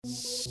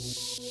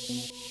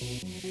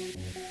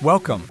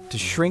Welcome to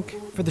Shrink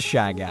for the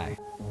Shy Guy.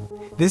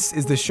 This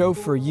is the show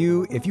for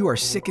you if you are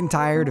sick and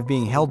tired of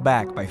being held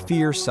back by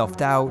fear,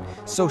 self-doubt,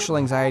 social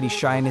anxiety,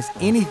 shyness,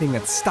 anything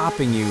that's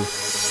stopping you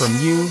from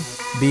you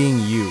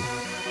being you.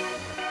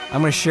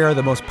 I'm going to share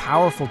the most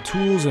powerful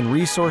tools and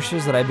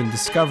resources that I've been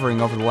discovering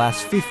over the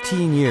last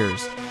 15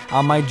 years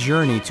on my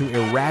journey to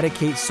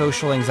eradicate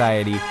social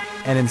anxiety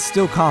and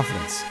instill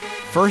confidence,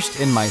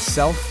 first in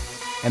myself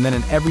and then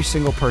in every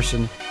single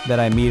person that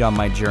I meet on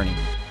my journey.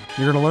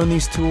 You're going to learn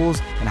these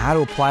tools and how to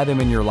apply them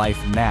in your life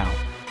now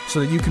so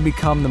that you can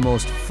become the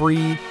most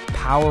free,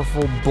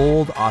 powerful,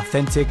 bold,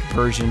 authentic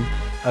version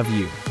of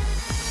you.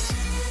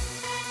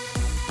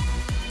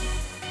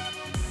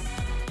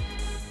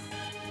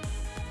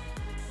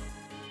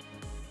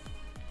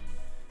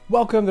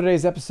 Welcome to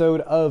today's episode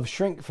of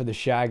Shrink for the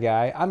Shy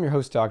Guy. I'm your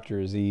host,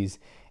 Dr. Aziz,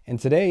 and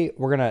today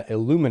we're going to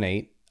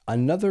illuminate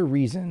another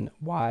reason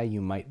why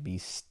you might be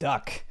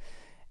stuck.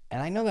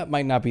 And I know that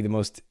might not be the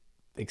most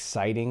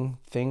exciting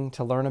thing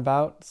to learn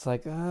about. It's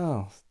like,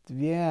 oh,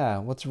 yeah,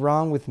 what's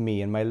wrong with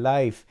me and my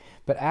life?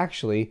 But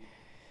actually,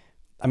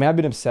 I've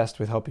been obsessed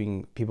with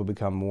helping people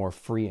become more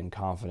free and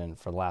confident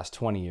for the last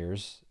 20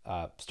 years,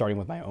 starting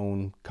with my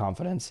own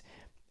confidence.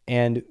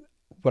 And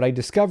what I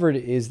discovered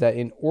is that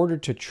in order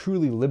to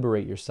truly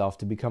liberate yourself,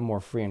 to become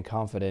more free and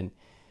confident,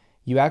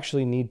 you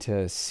actually need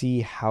to see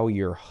how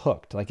you're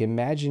hooked. Like,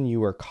 imagine you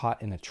were caught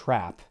in a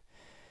trap.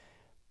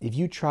 If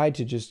you tried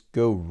to just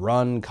go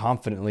run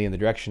confidently in the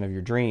direction of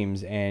your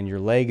dreams and your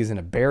leg is in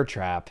a bear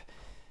trap,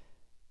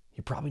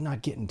 you're probably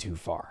not getting too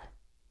far.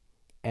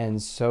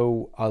 And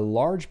so a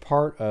large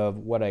part of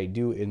what I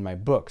do in my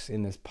books,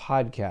 in this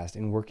podcast,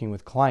 in working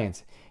with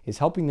clients, is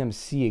helping them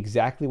see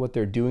exactly what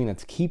they're doing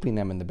that's keeping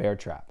them in the bear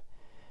trap.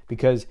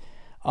 Because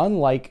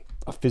unlike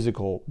a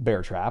physical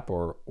bear trap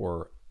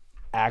or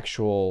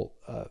actual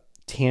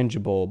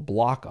tangible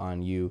block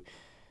on you,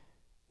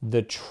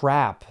 the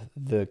trap,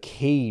 the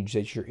cage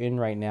that you're in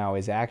right now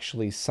is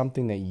actually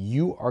something that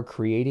you are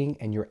creating,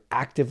 and you're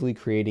actively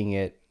creating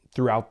it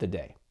throughout the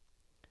day.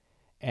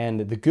 And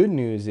the good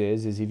news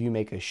is if you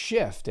make a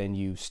shift and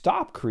you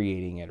stop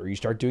creating it or you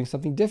start doing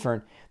something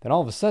different, then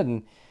all of a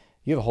sudden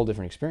you have a whole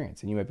different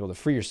experience and you might be able to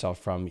free yourself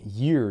from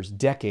years,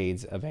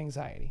 decades of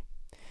anxiety.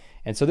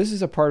 And so this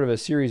is a part of a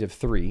series of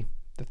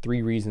the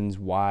three reasons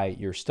why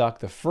you're stuck.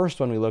 The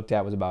first one we looked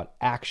at was about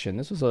action.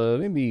 This was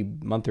maybe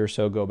a month or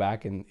so ago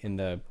back in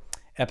the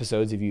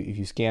episodes. If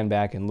you scan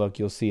back and look,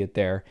 you'll see it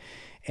there.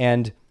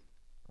 And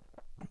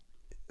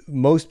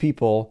most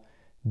people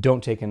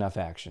don't take enough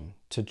action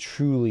to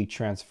truly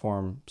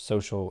transform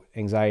social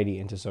anxiety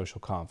into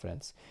social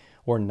confidence,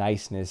 or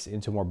niceness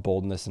into more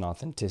boldness and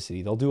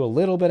authenticity. They'll do a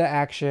little bit of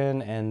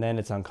action and then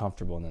it's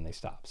uncomfortable and then they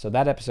stop. So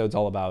that episode's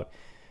all about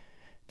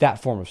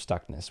that form of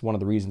stuckness, one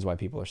of the reasons why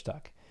people are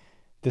stuck.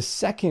 The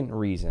second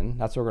reason,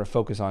 that's what we're going to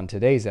focus on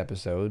today's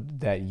episode,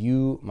 that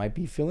you might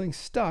be feeling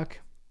stuck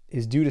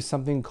is due to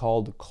something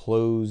called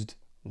closed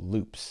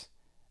loops.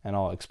 And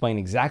I'll explain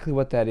exactly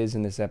what that is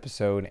in this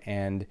episode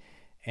and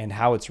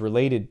how it's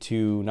related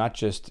to not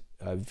just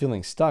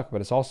feeling stuck,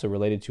 but it's also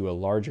related to a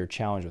larger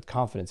challenge with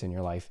confidence in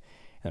your life.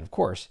 And of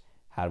course,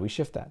 how do we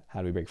shift that? How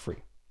do we break free?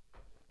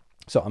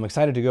 So I'm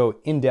excited to go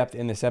in depth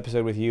in this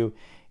episode with you.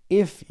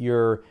 If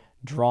you're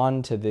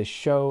drawn to this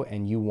show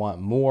and you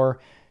want more,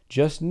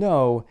 just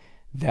know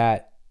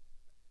that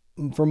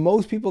for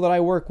most people that I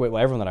work with,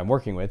 well, everyone that I'm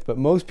working with, but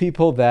most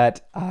people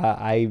that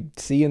I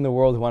see in the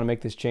world who want to make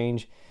this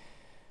change,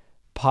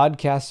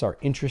 podcasts are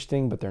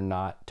interesting, but they're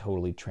not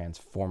totally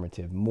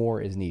transformative.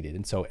 More is needed.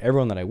 And so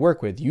everyone that I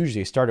work with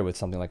usually started with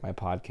something like my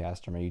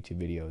podcast or my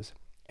YouTube videos.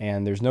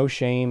 And there's no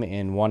shame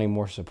in wanting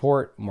more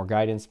support, more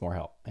guidance, more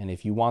help. And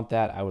if you want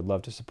that, I would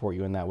love to support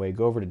you in that way.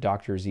 Go over to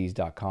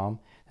draziz.com.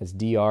 That's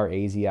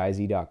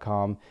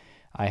draziz.com.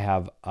 I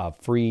have a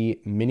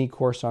free mini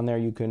course on there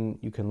you can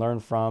learn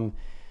from.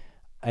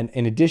 And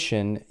in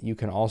addition, you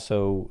can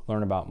also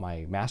learn about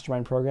my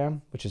mastermind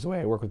program, which is the way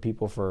I work with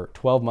people for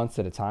 12 months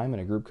at a time in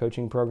a group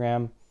coaching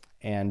program.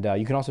 And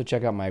you can also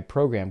check out my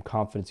program,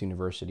 Confidence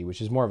University, which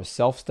is more of a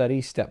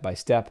self-study,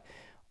 step-by-step,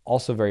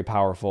 also very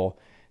powerful,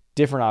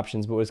 different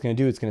options. But what it's going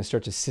to do, it's going to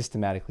start to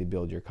systematically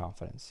build your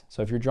confidence.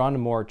 So if you're drawn to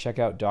more, check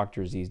out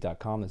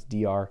draziz.com. That's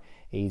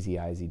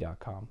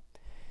draziz.com.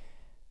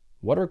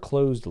 What are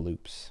closed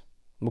loops?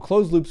 Well,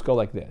 closed loops go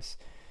like this.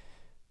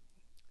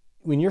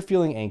 When you're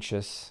feeling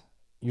anxious,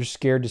 you're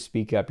scared to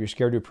speak up, you're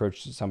scared to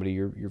approach somebody,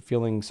 you're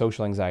feeling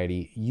social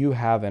anxiety, you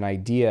have an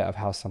idea of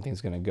how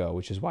something's going to go,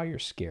 which is why you're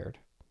scared,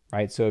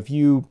 right? So if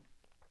you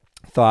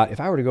thought,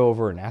 if I were to go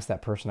over and ask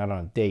that person out on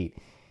a date,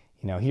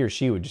 he or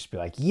she would just be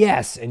like,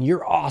 yes, and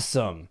you're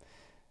awesome,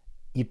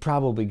 you'd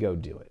probably go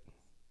do it.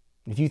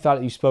 If you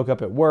thought you spoke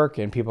up at work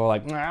and people are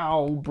like,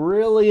 "Wow,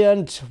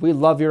 brilliant, we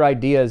love your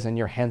ideas and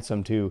you're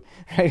handsome too,"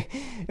 right?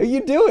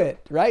 You do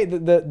it, right?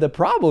 The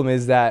problem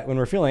is that when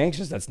we're feeling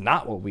anxious, that's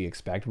not what we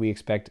expect. We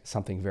expect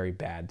something very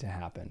bad to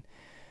happen.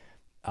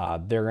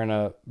 They're going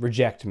to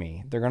reject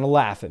me. They're going to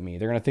laugh at me.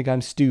 They're going to think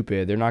I'm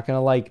stupid. They're not going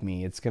to like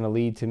me. It's going to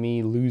lead to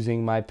me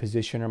losing my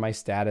position or my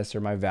status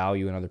or my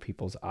value in other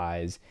people's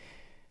eyes.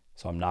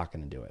 So I'm not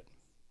going to do it.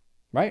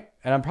 Right?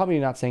 And I'm probably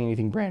not saying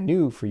anything brand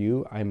new for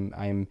you.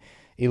 I'm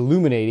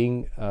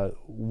illuminating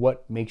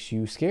what makes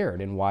you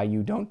scared and why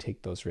you don't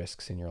take those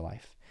risks in your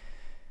life.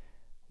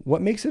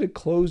 What makes it a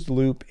closed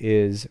loop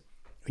is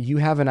you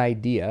have an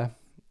idea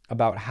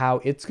about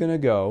how it's going to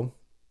go.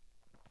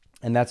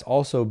 And that's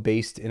also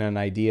based in an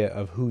idea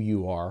of who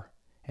you are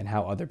and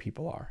how other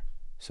people are.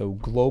 So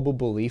global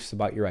beliefs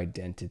about your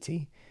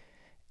identity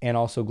and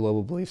also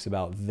global beliefs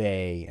about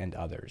they and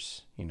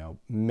others. You know,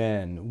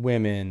 men,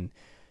 women,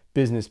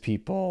 business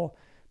people,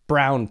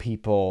 brown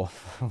people,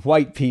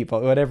 white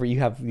people, whatever. You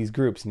have these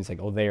groups and it's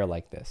like, oh, they are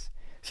like this.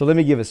 So let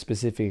me give a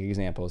specific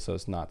example so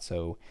it's not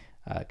so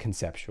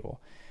conceptual.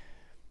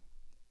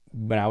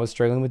 When I was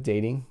struggling with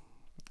dating,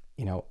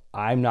 you know,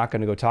 I'm not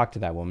going to go talk to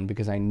that woman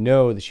because I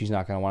know that she's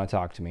not going to want to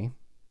talk to me.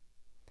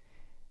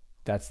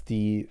 That's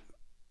the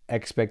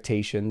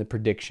expectation, the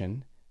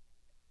prediction.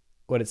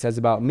 What it says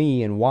about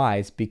me and why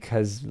is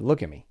because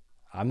look at me.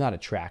 I'm not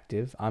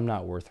attractive. I'm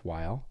not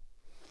worthwhile.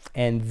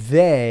 And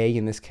they,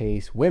 in this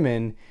case,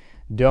 women,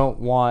 don't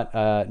want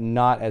a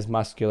not as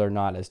muscular,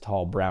 not as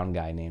tall brown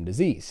guy named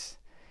Aziz.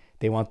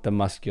 They want the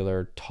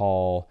muscular,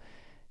 tall,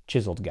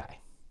 chiseled guy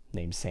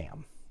named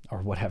Sam.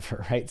 Or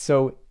whatever, right?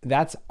 So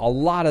that's a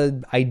lot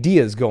of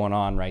ideas going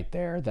on right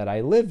there that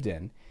I lived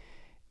in.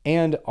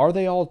 And are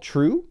they all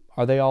true?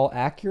 Are they all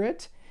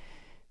accurate?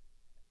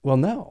 Well,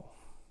 no.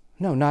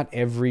 No, not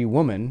every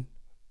woman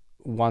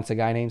wants a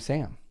guy named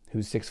Sam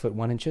who's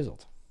 6'1" and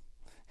chiseled.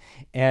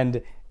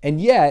 And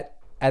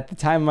yet, at the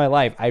time of my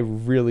life, I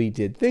really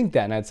did think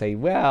that. And I'd say,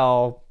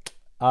 well,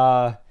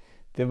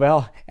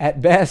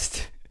 at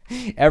best,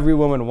 every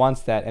woman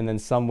wants that, and then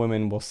some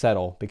women will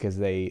settle because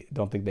they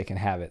don't think they can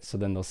have it. So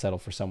then they'll settle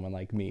for someone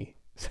like me.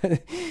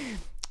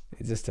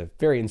 It's just a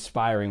very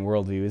inspiring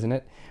worldview, isn't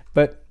it?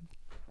 But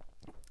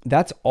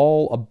that's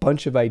all a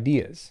bunch of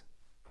ideas.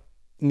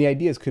 And the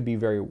ideas could be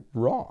very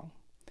wrong.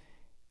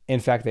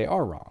 In fact, they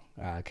are wrong.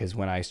 Because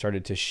when I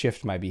started to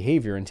shift my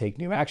behavior and take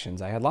new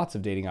actions, I had lots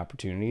of dating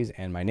opportunities,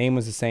 and my name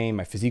was the same,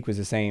 my physique was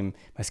the same,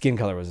 my skin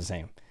color was the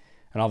same.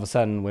 And all of a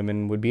sudden,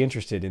 women would be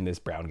interested in this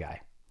brown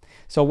guy.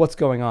 So what's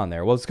going on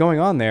there? Well, what's going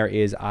on there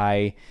is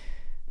I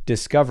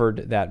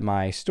discovered that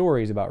my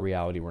stories about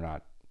reality were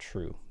not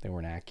true. They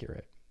weren't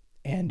accurate.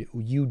 And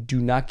you do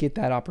not get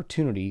that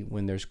opportunity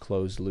when there's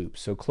closed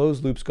loops. So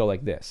closed loops go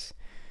like this.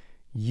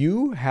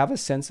 You have a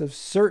sense of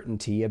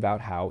certainty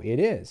about how it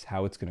is,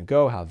 how it's going to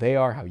go, how they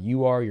are, how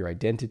you are, your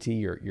identity,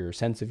 your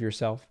sense of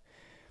yourself.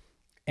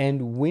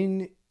 And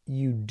when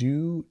you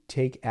do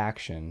take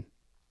action,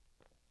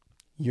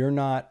 you're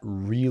not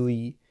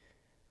really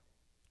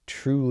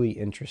truly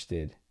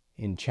interested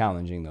in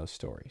challenging those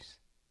stories.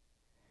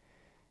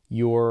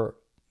 You're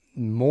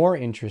more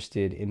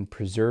interested in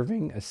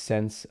preserving a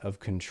sense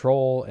of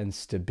control and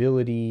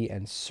stability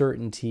and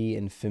certainty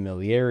and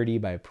familiarity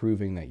by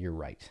proving that you're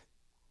right.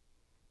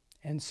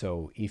 And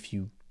so if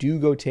you do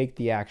go take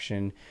the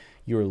action,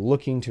 you're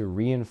looking to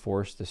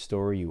reinforce the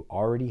story you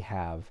already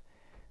have,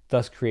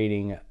 thus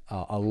creating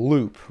a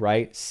loop,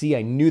 right? See,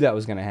 I knew that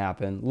was going to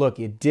happen. Look,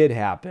 it did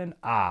happen.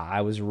 I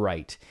was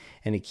right.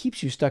 And it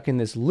keeps you stuck in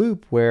this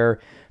loop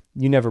where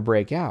you never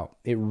break out.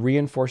 It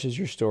reinforces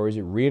your stories.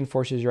 It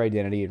reinforces your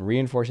identity. It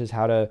reinforces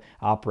how to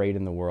operate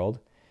in the world.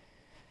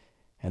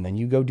 And then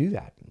you go do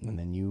that. And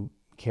then you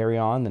carry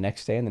on the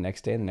next day and the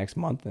next day and the next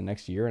month and the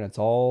next year. And it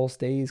all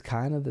stays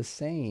kind of the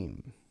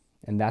same.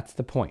 And that's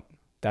the point.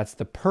 That's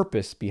the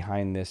purpose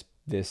behind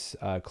this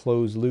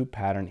closed loop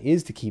pattern,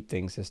 is to keep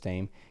things the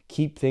same,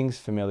 keep things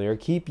familiar,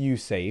 keep you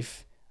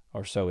safe,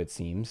 or so it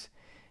seems,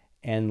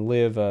 and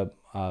live a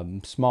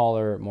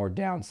smaller, more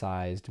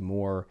downsized,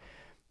 more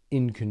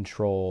in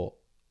control,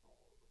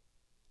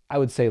 I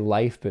would say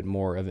life, but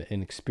more of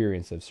an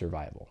experience of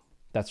survival.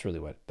 That's really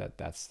what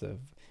that's the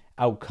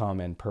outcome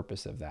and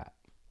purpose of that.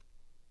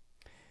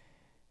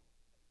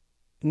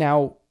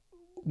 Now,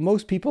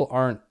 most people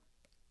aren't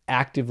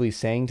actively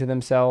saying to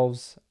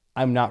themselves,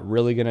 I'm not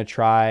really going to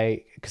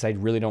try because I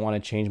really don't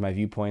want to change my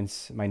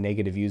viewpoints, my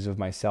negative views of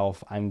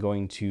myself. I'm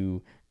going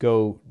to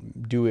go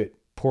do it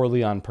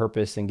poorly on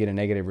purpose and get a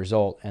negative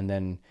result and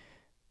then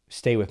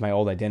stay with my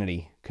old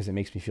identity because it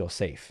makes me feel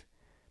safe.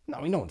 No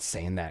one's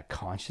saying that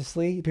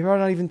consciously. People are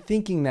not even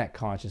thinking that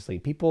consciously.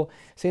 People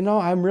say, no,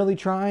 I'm really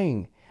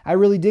trying. I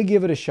really did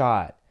give it a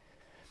shot.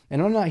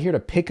 And I'm not here to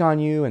pick on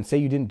you and say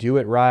you didn't do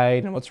it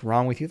right and what's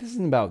wrong with you. This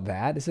isn't about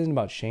that. This isn't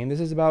about shame.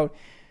 This is about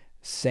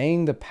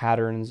saying the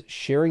patterns,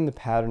 sharing the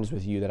patterns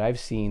with you that I've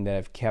seen that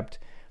have kept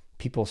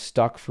people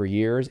stuck for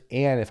years.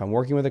 And if I'm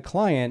working with a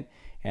client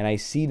and I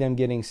see them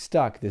getting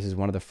stuck, this is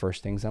one of the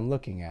first things I'm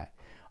looking at.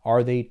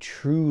 Are they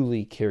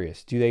truly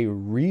curious? Do they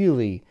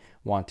really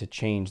want to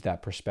change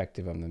that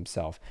perspective of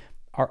themselves?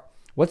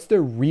 What's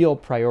their real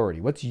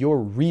priority? What's your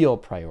real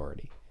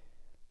priority?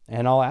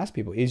 And I'll ask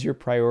people, is your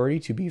priority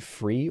to be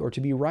free or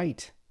to be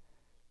right?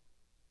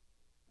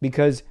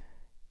 Because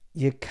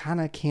you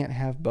kind of can't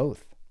have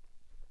both.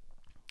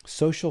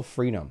 Social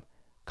freedom,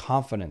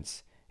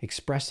 confidence,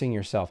 expressing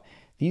yourself.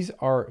 These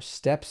are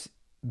steps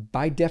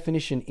by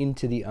definition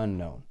into the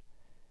unknown.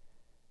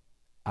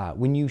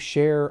 When you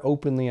share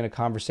openly in a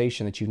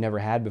conversation that you've never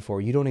had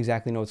before, you don't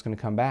exactly know what's going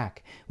to come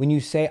back. When you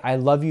say, I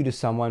love you to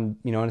someone,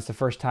 and it's the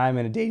first time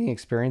in a dating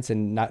experience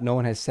and no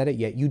one has said it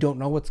yet, you don't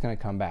know what's going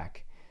to come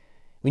back.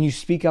 When you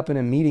speak up in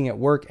a meeting at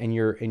work and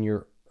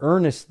you're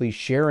earnestly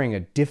sharing a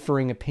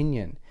differing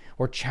opinion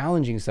or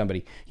challenging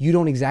somebody, you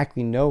don't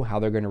exactly know how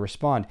they're going to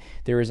respond.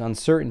 There is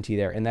uncertainty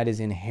there, and that is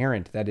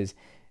inherent. That is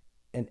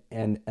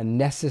a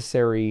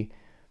necessary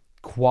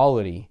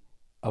quality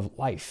of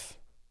life.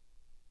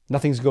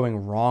 Nothing's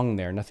going wrong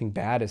there. Nothing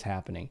bad is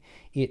happening.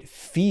 It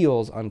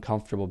feels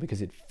uncomfortable because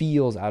it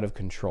feels out of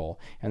control.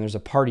 And there's a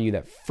part of you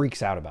that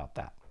freaks out about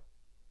that.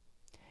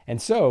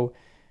 And so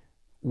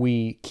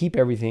we keep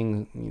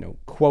everything,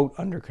 quote,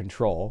 under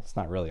control. It's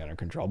not really under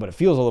control, but it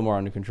feels a little more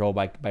under control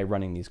by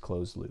running these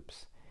closed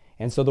loops.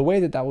 And so the way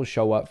that will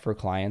show up for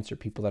clients or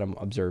people that I'm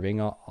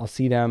observing, I'll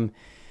see them,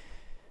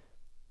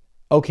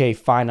 okay,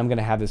 fine, I'm going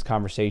to have this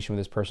conversation with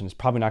this person. It's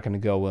probably not going to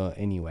go well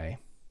anyway,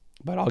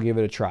 but I'll give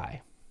it a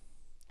try.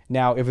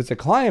 Now, if it's a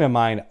client of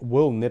mine,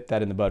 we'll nip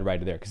that in the bud right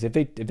there. Because if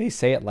they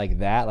say it like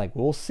that, like,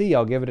 we'll see,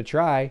 I'll give it a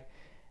try.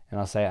 And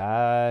I'll say,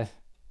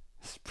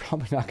 it's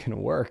probably not going to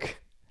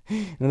work.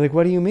 And they're like,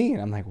 what do you mean?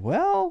 I'm like,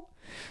 well,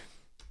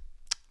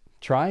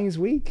 trying is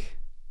weak.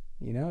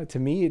 To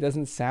me, it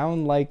doesn't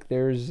sound like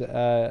there's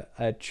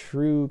a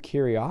true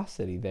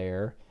curiosity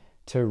there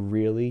to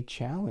really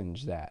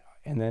challenge that.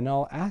 And then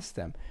I'll ask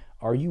them,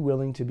 are you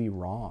willing to be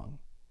wrong?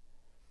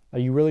 Are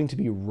you willing to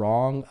be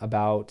wrong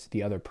about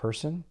the other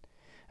person?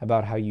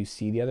 About how you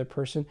see the other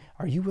person?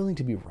 Are you willing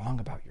to be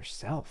wrong about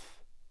yourself?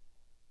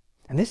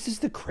 And this is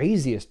the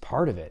craziest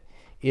part of it,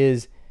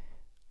 is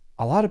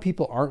a lot of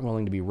people aren't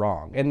willing to be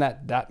wrong. And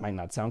that might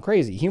not sound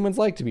crazy. Humans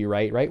like to be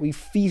right? We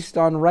feast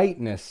on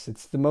rightness.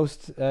 It's the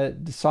most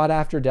sought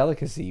after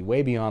delicacy,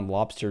 way beyond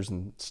lobsters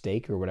and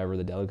steak or whatever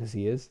the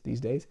delicacy is these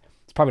days.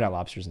 It's probably not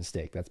lobsters and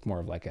steak. That's more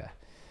of a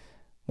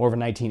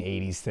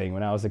 1980s thing.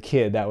 When I was a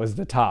kid, that was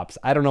the tops.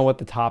 I don't know what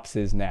the tops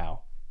is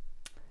now.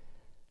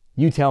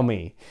 You tell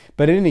me.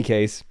 But in any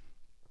case,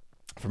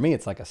 for me,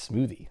 it's like a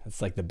smoothie.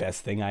 It's like the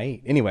best thing I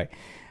eat. Anyway,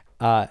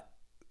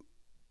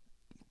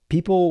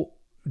 people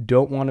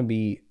don't want to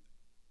be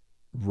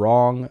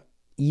wrong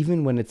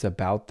even when it's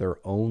about their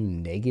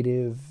own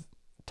negative,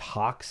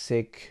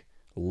 toxic,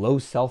 low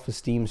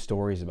self-esteem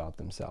stories about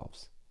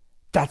themselves.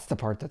 That's the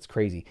part that's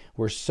crazy.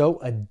 We're so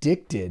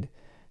addicted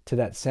to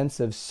that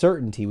sense of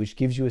certainty, which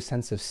gives you a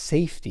sense of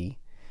safety,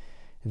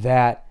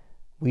 that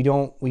we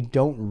don't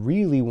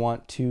really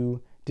want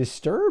to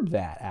disturb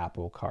that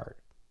apple cart.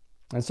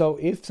 And so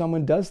if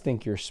someone does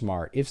think you're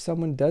smart, if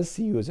someone does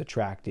see you as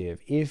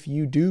attractive, if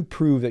you do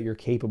prove that you're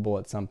capable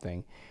at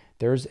something,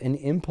 there's an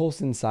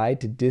impulse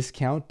inside to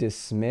discount,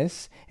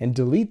 dismiss, and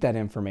delete that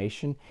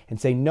information and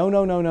say,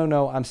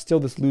 no, I'm still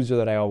this loser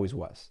that I always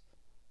was.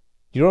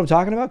 You know what I'm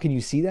talking about? Can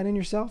you see that in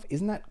yourself?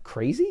 Isn't that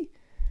crazy?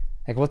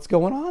 Like, what's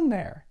going on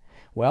there?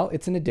 Well,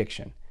 it's an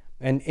addiction.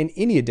 And in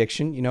any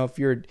addiction, if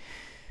you're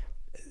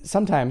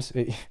sometimes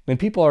when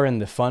people are in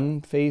the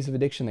fun phase of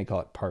addiction, they call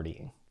it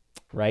partying,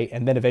 right?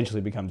 And then eventually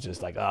it becomes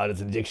just like, oh,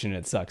 it's an addiction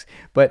and it sucks.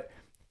 But,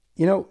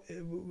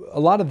 a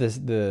lot of this,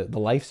 the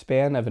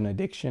lifespan of an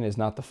addiction is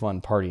not the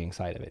fun partying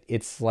side of it.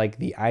 It's like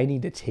I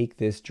need to take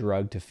this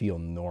drug to feel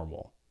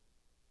normal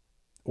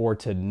or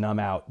to numb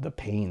out the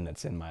pain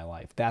that's in my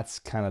life. That's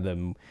kind of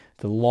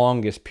the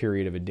longest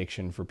period of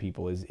addiction for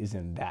people is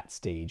in that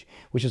stage,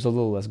 which is a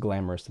little less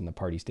glamorous than the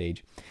party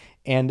stage.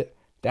 And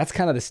that's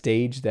kind of the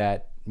stage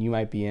that you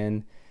might be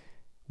in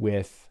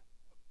with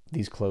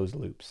these closed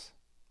loops.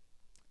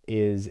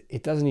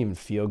 It doesn't even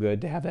feel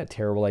good to have that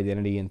terrible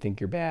identity and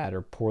think you're bad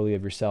or poorly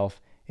of yourself.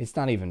 It's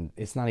not even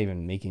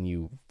making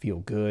you feel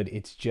good.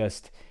 It's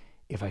just,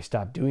 if I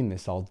stop doing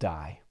this, I'll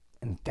die.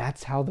 And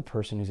that's how the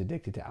person who's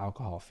addicted to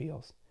alcohol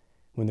feels.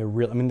 When they're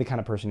the kind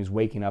of person who's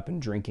waking up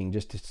and drinking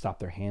just to stop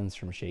their hands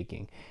from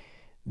shaking.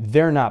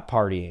 They're not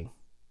partying.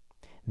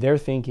 They're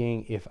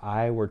thinking, if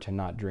I were to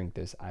not drink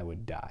this, I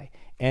would die.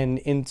 And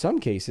in some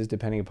cases,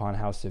 depending upon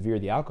how severe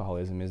the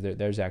alcoholism is,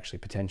 there's actually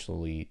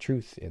potentially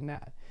truth in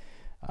that.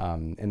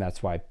 And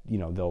that's why,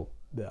 they'll,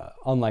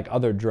 unlike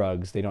other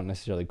drugs, they don't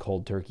necessarily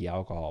cold turkey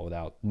alcohol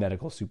without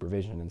medical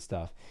supervision and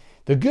stuff.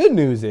 The good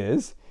news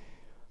is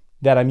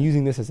that I'm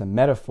using this as a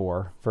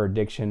metaphor for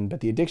addiction,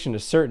 but the addiction to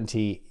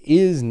certainty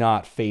is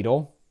not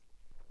fatal.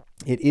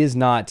 It is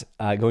not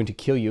going to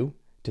kill you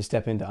to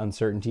step into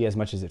uncertainty as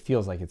much as it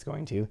feels like it's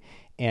going to.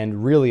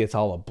 And really, it's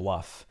all a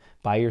bluff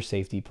by your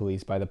safety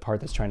police, by the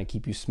part that's trying to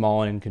keep you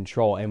small and in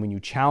control. And when you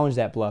challenge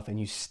that bluff and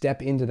you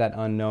step into that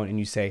unknown and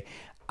you say,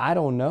 I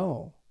don't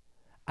know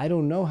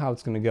how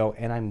it's going to go,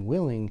 and I'm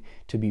willing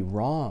to be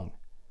wrong.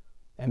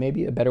 And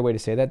maybe a better way to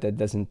say that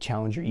doesn't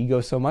challenge your ego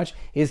so much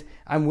is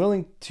I'm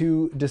willing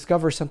to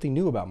discover something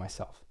new about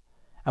myself.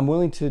 I'm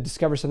willing to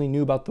discover something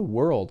new about the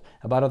world,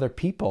 about other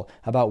people,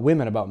 about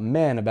women, about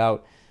men,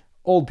 about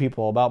old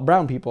people, about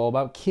brown people,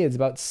 about kids,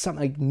 about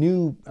something like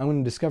new. I'm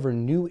going to discover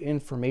new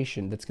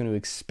information that's going to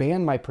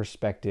expand my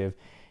perspective,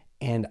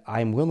 and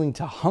I'm willing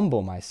to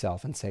humble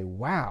myself and say,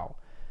 wow,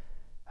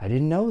 I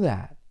didn't know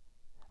that.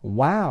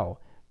 Wow,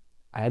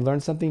 I had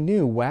learned something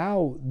new.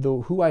 Wow,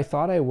 who I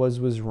thought I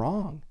was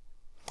wrong.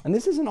 And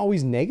this isn't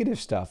always negative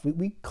stuff.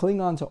 We cling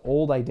on to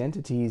old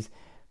identities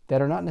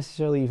that are not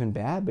necessarily even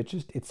bad, but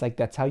just it's like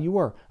that's how you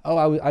were.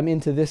 Oh, I'm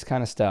into this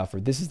kind of stuff, or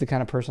this is the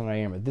kind of person I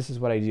am, or this is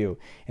what I do.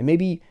 And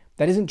maybe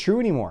that isn't true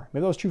anymore.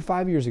 Maybe that was true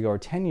 5 years ago or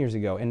 10 years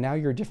ago, and now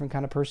you're a different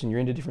kind of person. You're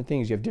into different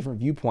things. You have different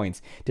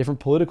viewpoints, different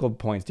political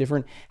points,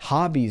 different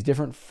hobbies,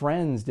 different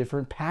friends,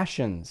 different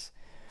passions.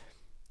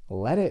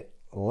 Let it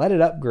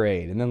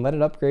upgrade, and then let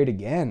it upgrade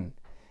again.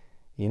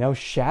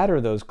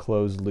 Shatter those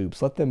closed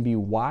loops. Let them be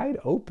wide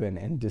open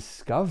and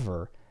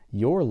discover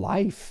your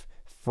life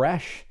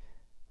fresh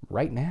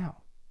right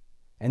now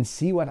and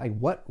see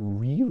what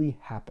really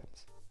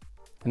happens.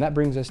 And that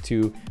brings us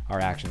to our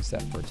action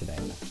step for today.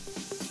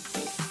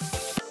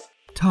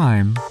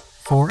 Time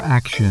for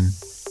action.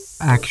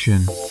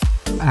 Action.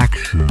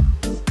 Action.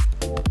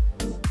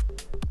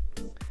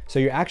 So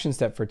your action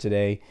step for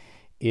today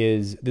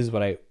this is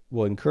what I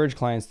will encourage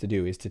clients to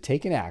do, is to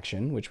take an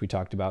action, which we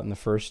talked about in the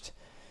first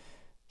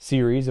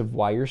series of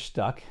why you're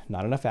stuck,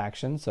 not enough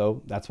action.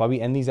 So that's why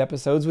we end these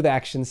episodes with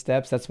action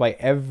steps. That's why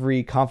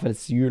every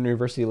Confidence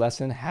University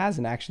lesson has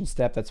an action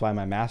step. That's why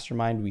my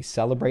mastermind, we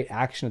celebrate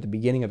action at the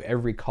beginning of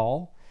every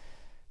call,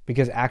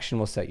 because action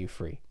will set you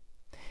free.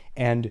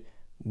 And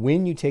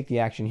when you take the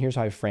action, here's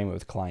how I frame it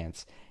with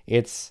clients.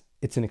 It's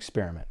an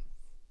experiment.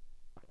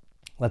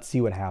 Let's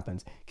see what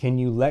happens. Can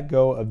you let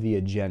go of the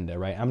agenda,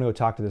 right? I'm going to go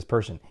talk to this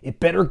person. It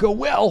better go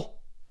well.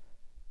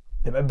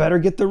 They better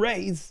get the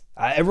raise.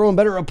 Everyone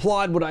better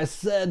applaud what I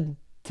said.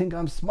 Think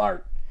I'm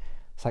smart.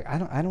 It's like, I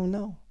don't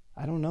know.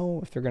 I don't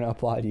know if they're going to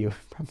applaud you.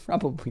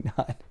 Probably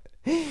not.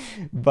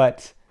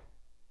 But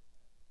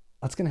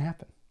what's going to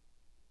happen?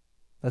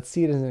 Let's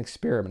see it as an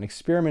experiment. An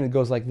experiment, it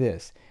goes like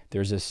this.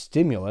 There's a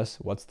stimulus.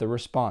 What's the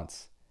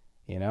response?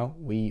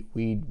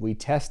 We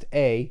test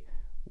A.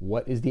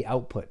 What is the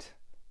output?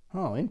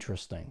 Oh,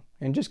 interesting.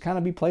 And just kind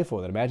of be playful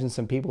with it. Imagine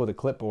some people with a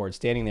clipboard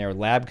standing there with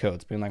lab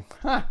coats being like,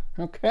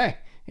 okay,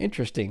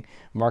 interesting.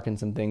 Marking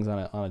some things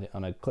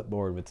on a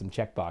clipboard with some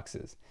check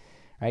boxes.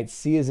 Right?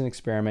 See as an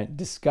experiment.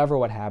 Discover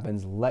what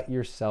happens. Let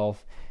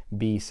yourself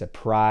be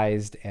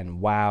surprised and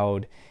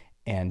wowed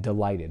and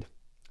delighted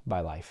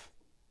by life.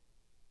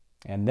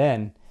 And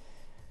then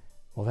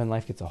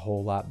life gets a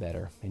whole lot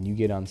better and you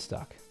get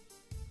unstuck.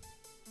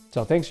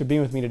 So thanks for being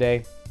with me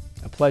today.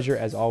 A pleasure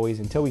as always.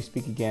 Until we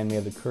speak again, may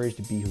you have the courage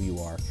to be who you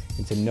are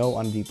and to know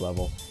on a deep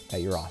level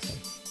that you're awesome.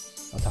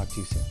 I'll talk to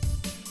you soon.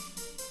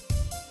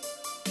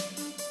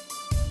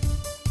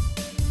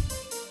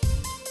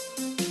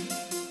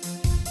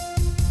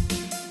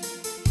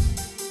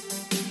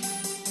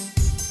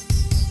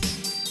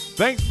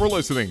 Thanks for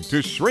listening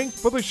to Shrink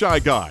for the Shy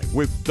Guy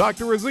with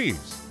Dr.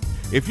 Aziz.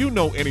 If you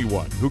know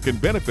anyone who can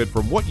benefit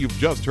from what you've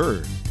just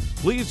heard,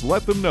 please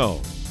let them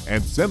know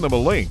and send them a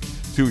link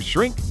to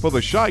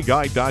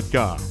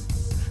shrinkfortheshyguy.com.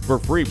 For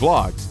free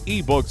blogs,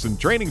 ebooks, and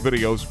training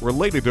videos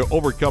related to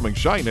overcoming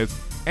shyness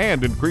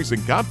and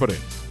increasing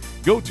confidence,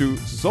 go to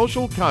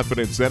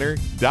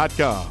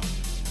socialconfidencecenter.com.